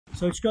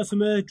So just got some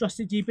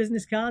Drasticg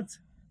business cards.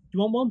 Do you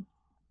want one?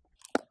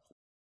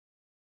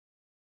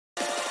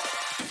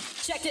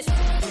 Check this.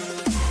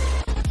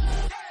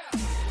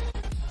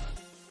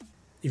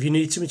 If you're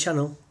new to my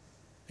channel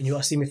and you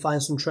want to see me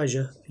find some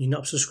treasure and you're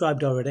not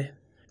subscribed already,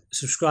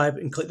 subscribe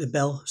and click the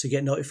bell to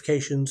get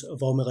notifications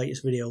of all my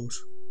latest videos.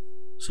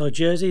 So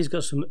Jersey's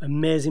got some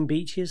amazing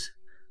beaches,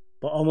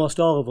 but almost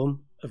all of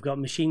them have got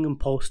machine gun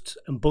posts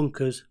and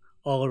bunkers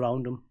all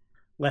around them,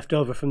 left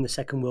over from the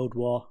Second World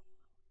War.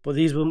 But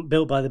these weren't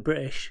built by the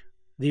British,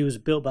 these were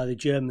built by the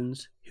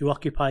Germans who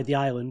occupied the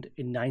island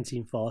in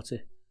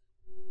 1940.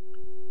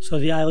 So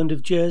the island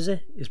of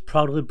Jersey is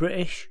proudly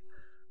British,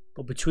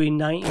 but between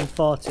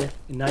 1940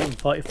 and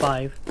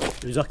 1945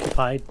 it was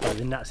occupied by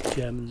the Nazi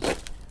Germans.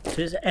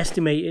 So it's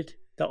estimated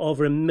that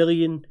over 1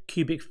 million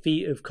cubic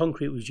feet of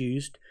concrete was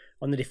used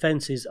on the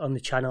defences on the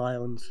Channel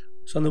Islands.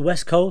 So on the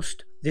west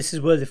coast, this is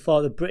where they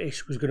thought the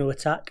British was going to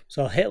attack.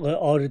 So Hitler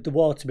ordered the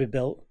wall to be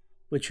built,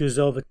 which was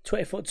over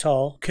 20 foot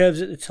tall,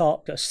 curves at the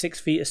top, got 6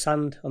 feet of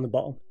sand on the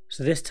bottom.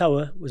 So this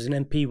tower was an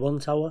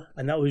MP1 tower,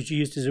 and that was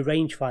used as a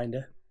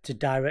rangefinder to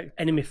direct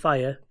enemy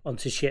fire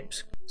onto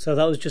ships. So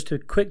that was just a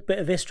quick bit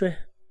of history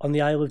on the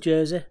Isle of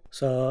Jersey.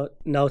 So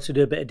now to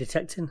do a bit of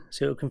detecting,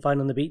 see what we can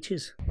find on the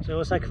beaches. So it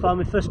looks like I found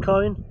my first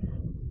coin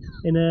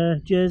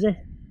in Jersey.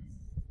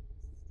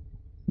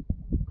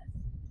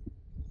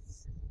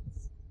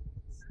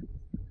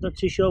 Not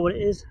too sure what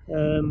it is,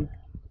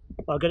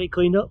 but I'll get it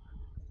cleaned up,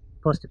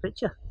 post a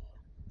picture.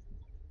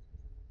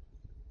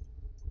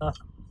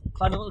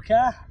 Find a little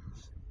car.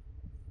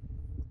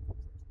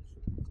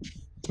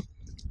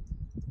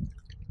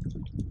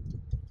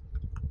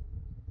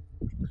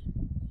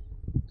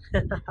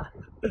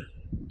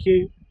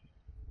 Cute,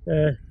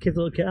 cute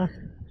little car.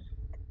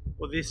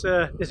 Well, this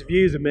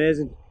view is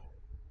amazing.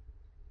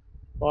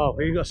 Wow,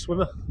 we've got a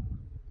swimmer.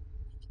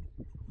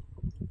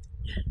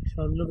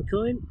 Found another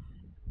coin.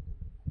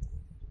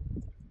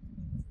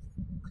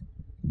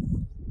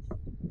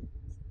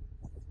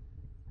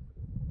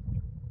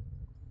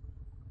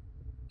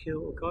 Cute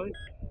little coin.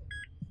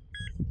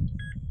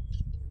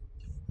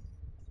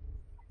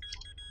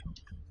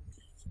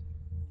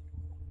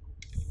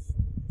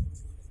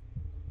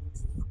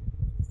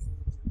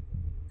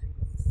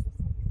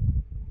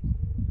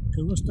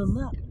 Who must have done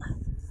that?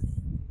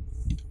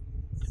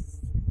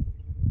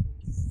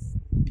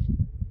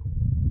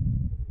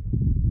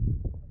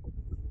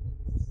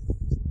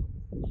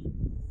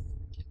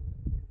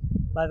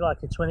 Maybe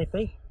like a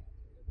 20p.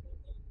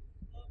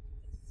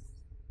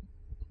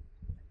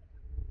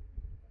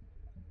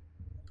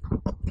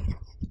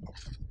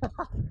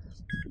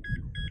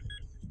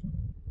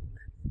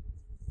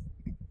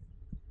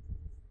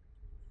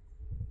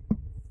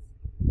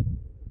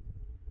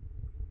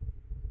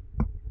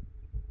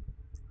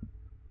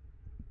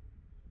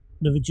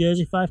 Another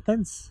Jersey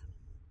 5p.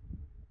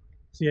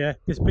 So yeah,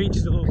 this beach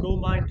is a little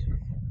gold mine,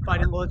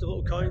 finding loads of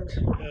little coins.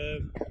 I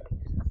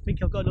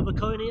think I've got another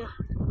coin here.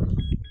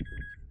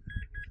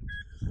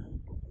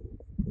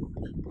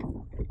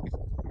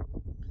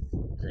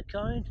 Is it a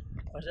coin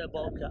or is it a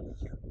ball cap?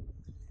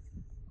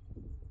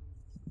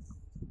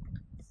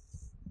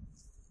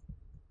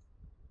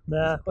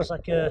 Nah, looks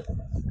like a...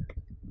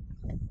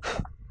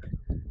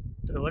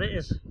 don't know what it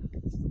is.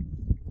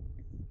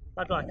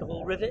 Might be like a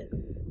little rivet.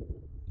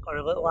 Or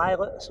a little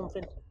eyelet or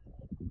something.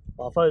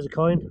 Well, I thought it was a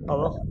coin. Oh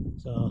well.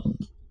 So,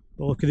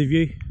 but look at the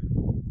view.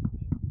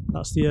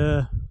 That's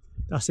the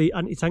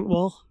anti-tank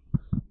wall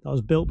that was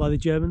built by the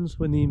Germans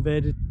when they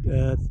invaded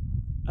the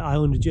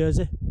island of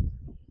Jersey,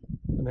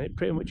 and it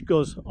pretty much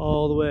goes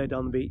all the way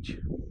down the beach,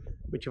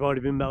 which I've already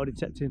been metal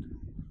detecting.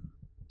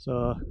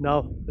 So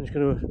now I'm just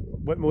going to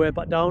work my way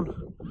back down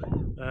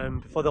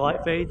before the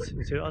light fades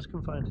and see what else I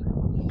can find.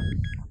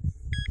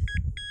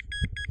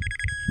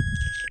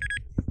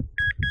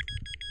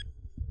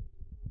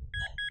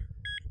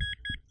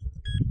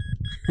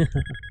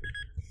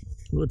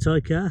 Little toy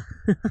car.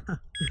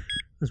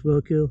 That's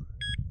well cool.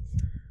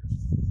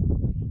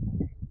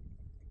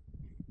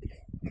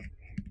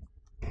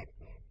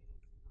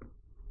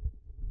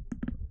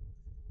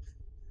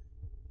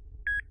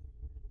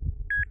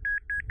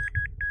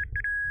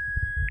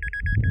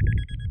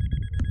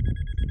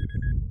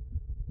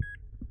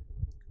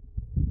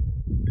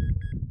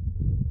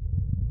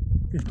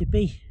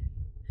 $50p.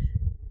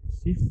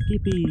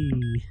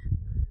 $50p.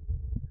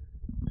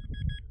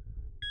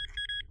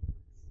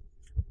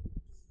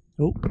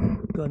 Oh,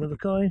 got another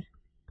coin.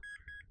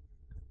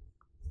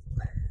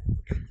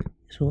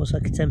 This one looks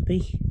like a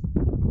 10p.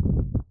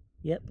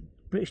 Yep,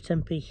 British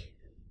 10p.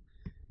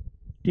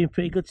 Doing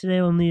pretty good today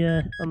on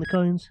the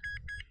coins.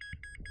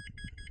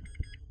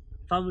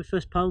 Found my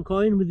first pound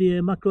coin with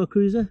the macro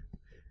kruzer.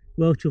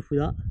 Well chuffed with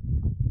that.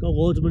 Got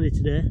loads of money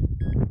today,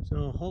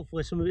 so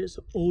hopefully some of it's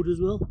old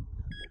as well.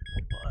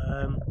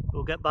 But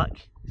we'll get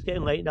back. It's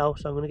getting late now,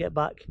 so I'm going to get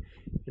back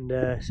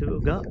and see what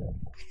we've got.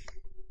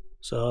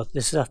 So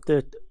this is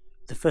after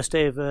the first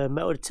day of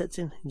metal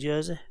detecting in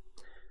Jersey.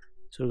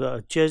 So we've got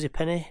a Jersey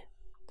penny,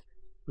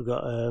 we've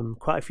got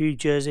quite a few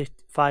Jersey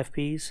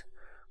 5p's,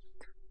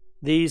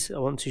 These I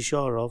wasn't too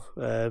sure of,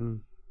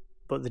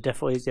 but they're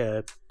definitely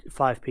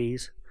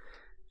 5p's.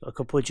 Got a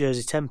couple of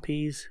jersey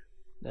 10p's,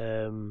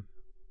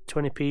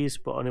 20p's,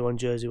 but only one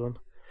jersey one.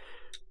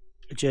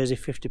 A jersey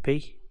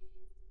 50p,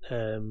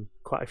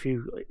 quite a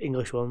few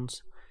English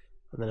ones,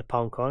 and then a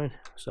pound coin.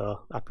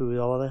 So happy with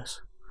all of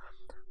this.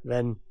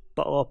 Then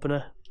bottle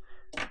opener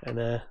and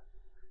a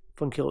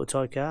funky little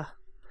toy car.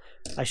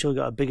 I actually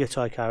got a bigger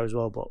toy car as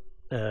well, but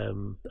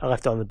I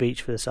left it on the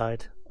beach for the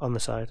side, on the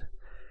side.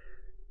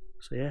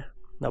 So yeah,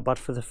 not bad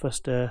for the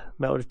first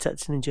metal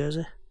detecting in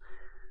Jersey.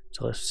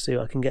 So let's see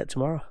what I can get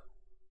tomorrow.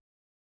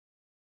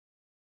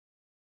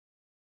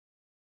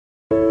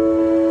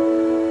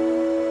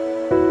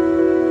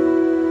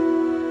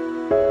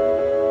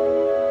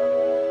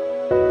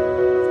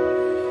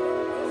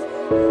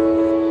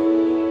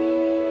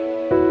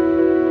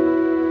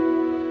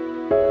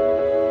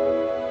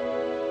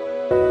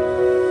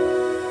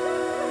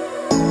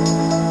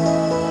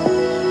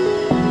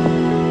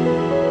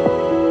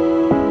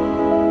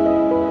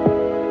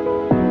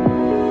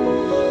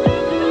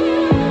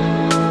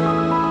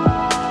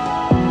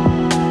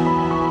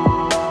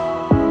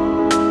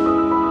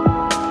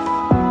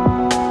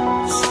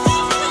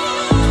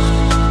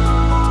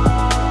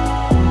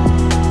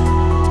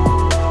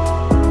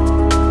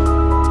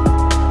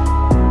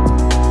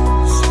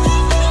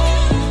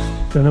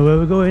 Don't know where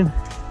we're going.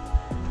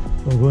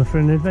 We're going for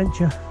an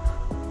adventure.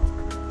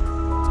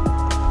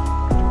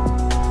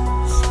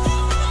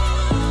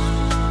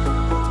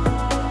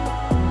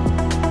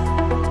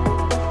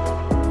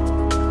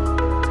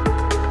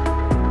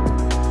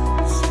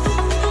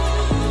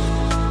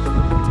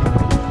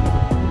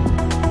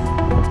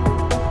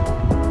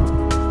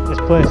 This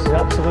place is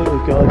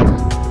absolutely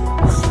gorgeous.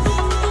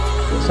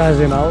 The size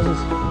of them houses.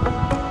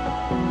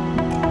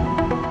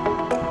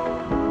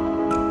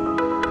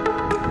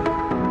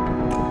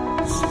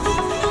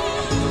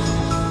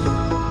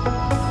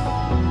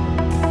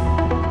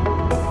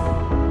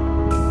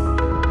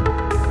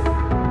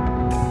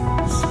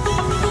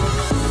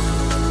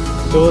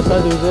 So what's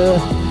that? There was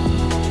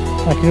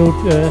like an old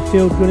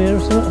field gun here or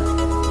something.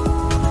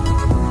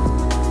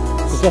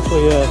 There's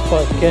definitely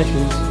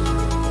fortifications.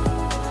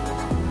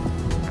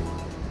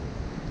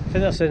 I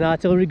think that's an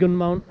artillery gun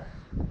mount.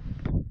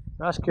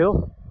 That's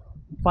cool.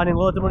 Finding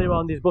loads of money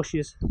around these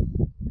bushes.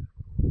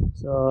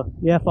 So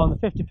yeah, I found the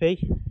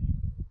 50p.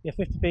 Yeah,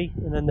 50p,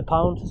 and then the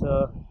pound.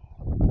 So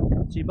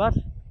not too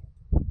bad.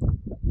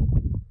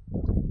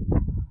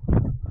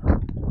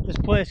 This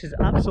place is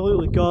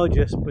absolutely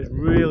gorgeous, but it's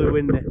really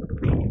windy.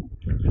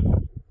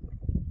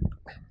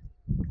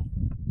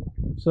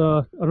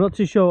 So I'm not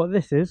too sure what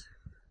this is.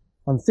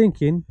 I'm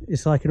thinking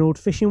it's like an old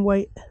fishing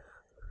weight.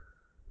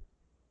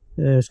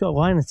 It's got a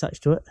line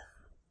attached to it.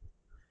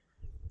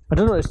 I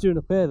don't know what it's doing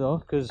up here though,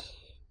 because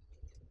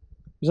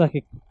there's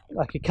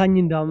like a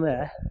canyon down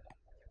there.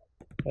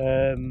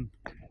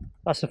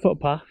 That's a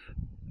footpath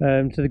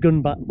to the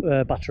gun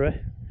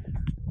battery,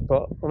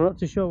 but I'm not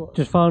too sure.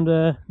 Just found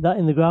that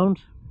in the ground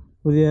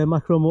with the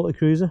macro multi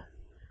cruzer.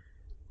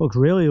 Looks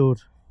really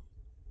old.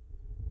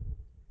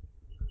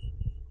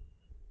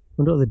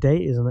 I wonder what the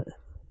date is on it.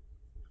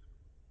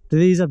 Do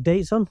these have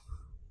dates on?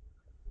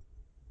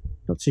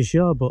 Not too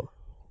sure, but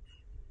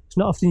it's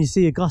not often you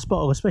see a glass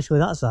bottle, especially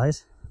that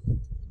size.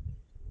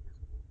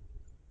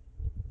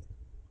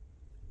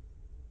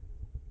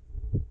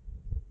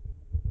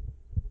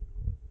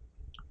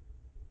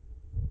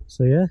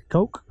 So yeah,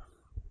 Coke.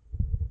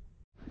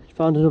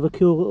 Found another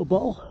cool little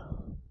bottle.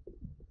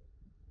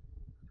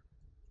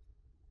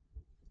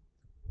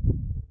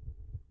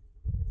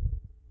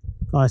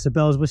 Oh, it's a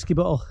Bell's whiskey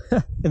bottle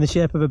in the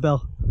shape of a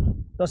bell.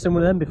 Not seen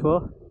one of them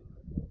before.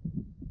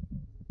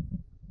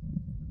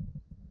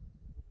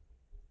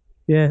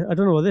 Yeah, I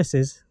don't know what this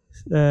is.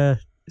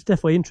 It's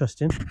definitely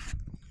interesting.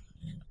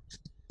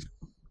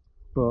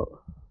 But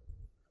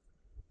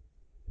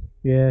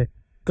yeah,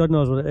 God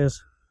knows what it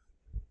is.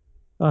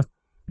 It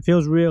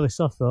feels really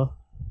soft though.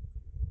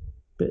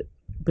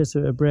 Bits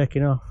of it are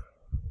breaking off.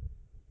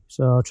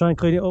 So I'll try and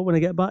clean it up when I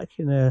get back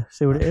and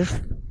see what it is.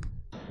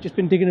 Just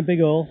been digging a big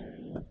hole.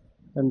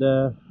 And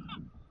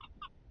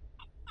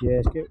yeah,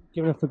 it's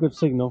giving off a good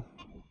signal.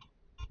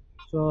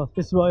 So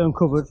this is what I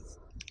uncovered.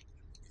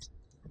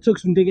 Took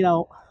some digging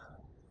out.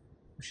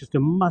 It's just a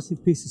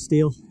massive piece of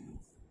steel.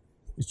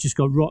 It's just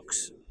got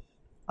rocks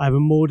either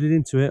moulded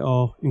into it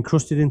or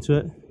encrusted into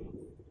it.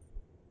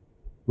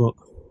 But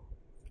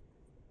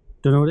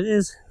don't know what it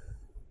is.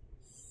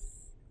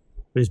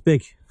 But it's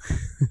big.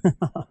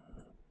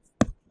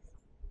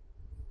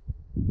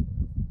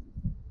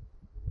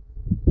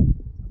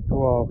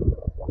 Wow.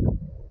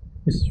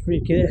 This is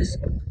freaky, this.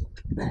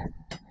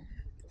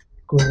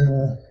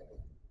 Going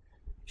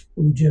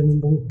in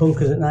German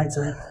bunkers at night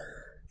time.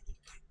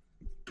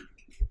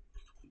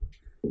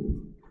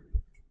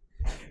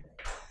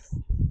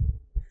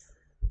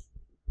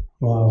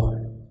 Wow.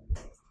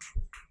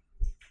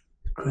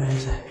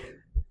 Crazy.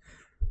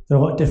 They're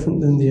a lot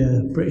different than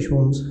the British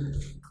ones.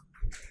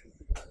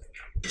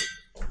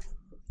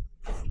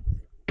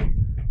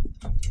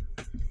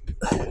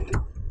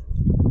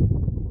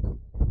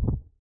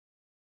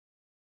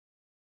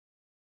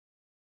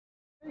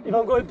 If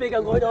I'm going big,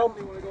 I'm going home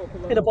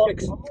in a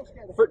box.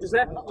 Foot just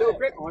there, little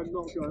grip.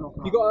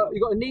 You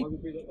got a knee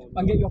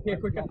and get you up here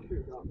quicker.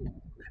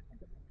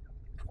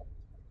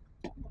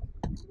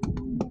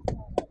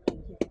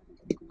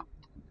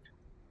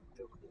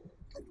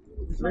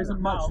 There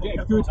isn't much. Get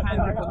a good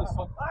hand grip on the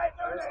front.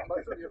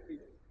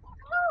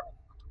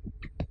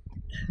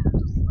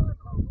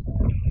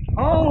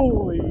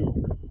 Holy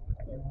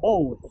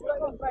moly!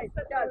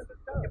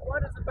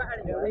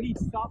 They need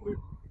to start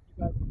moving.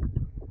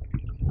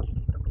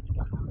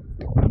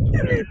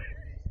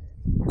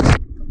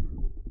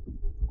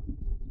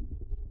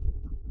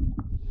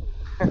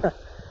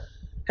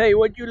 Hey,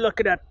 what you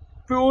looking at,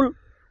 fool?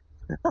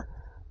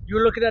 You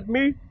looking at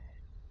me?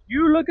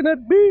 You looking at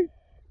me?